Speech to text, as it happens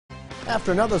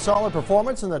After another solid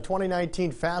performance in the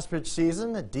 2019 fast pitch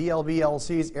season,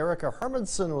 DLBLC's Erica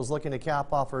Hermanson was looking to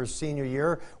cap off her senior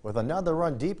year with another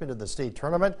run deep into the state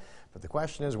tournament. But the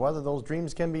question is whether those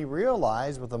dreams can be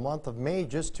realized with the month of May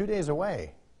just 2 days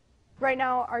away. Right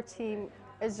now, our team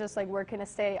is just working to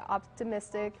stay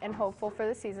optimistic and hopeful for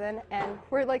the season, and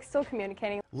we're still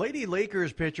communicating. Lady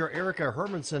Lakers pitcher Erica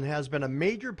Hermanson has been a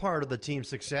major part of the team's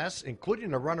success,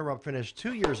 including a runner-up finish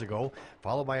 2 years ago,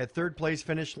 followed by a third-place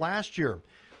finish last year.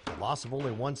 With the loss of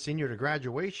only one senior to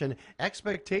graduation,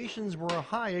 expectations were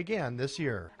high again this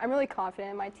year. I'm really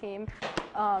confident in my team,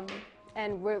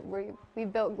 and we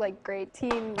built great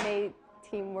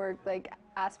teamwork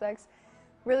aspects.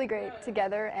 Really great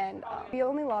together, and we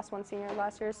only lost one senior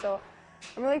last year, so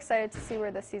I'm really excited to see where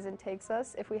the season takes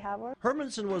us if we have one.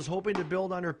 Hermanson was hoping to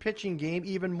build on her pitching game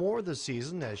even more this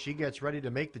season as she gets ready to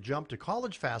make the jump to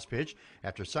college fast pitch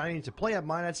after signing to play at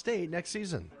Minot State next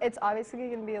season. It's obviously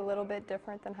going to be a little bit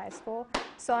different than high school,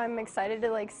 so I'm excited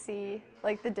to see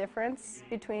the difference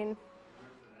between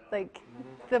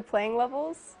the playing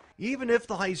levels. Even if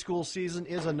the high school season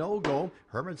is a no-go,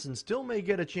 Hermanson still may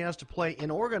get a chance to play in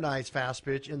organized fast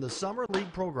pitch in the summer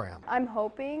league program. I'm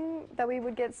hoping that we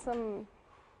would get some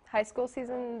high school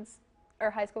seasons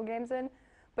or high school games in,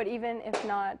 but even if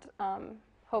not,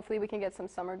 hopefully we can get some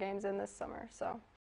summer games in this summer. So.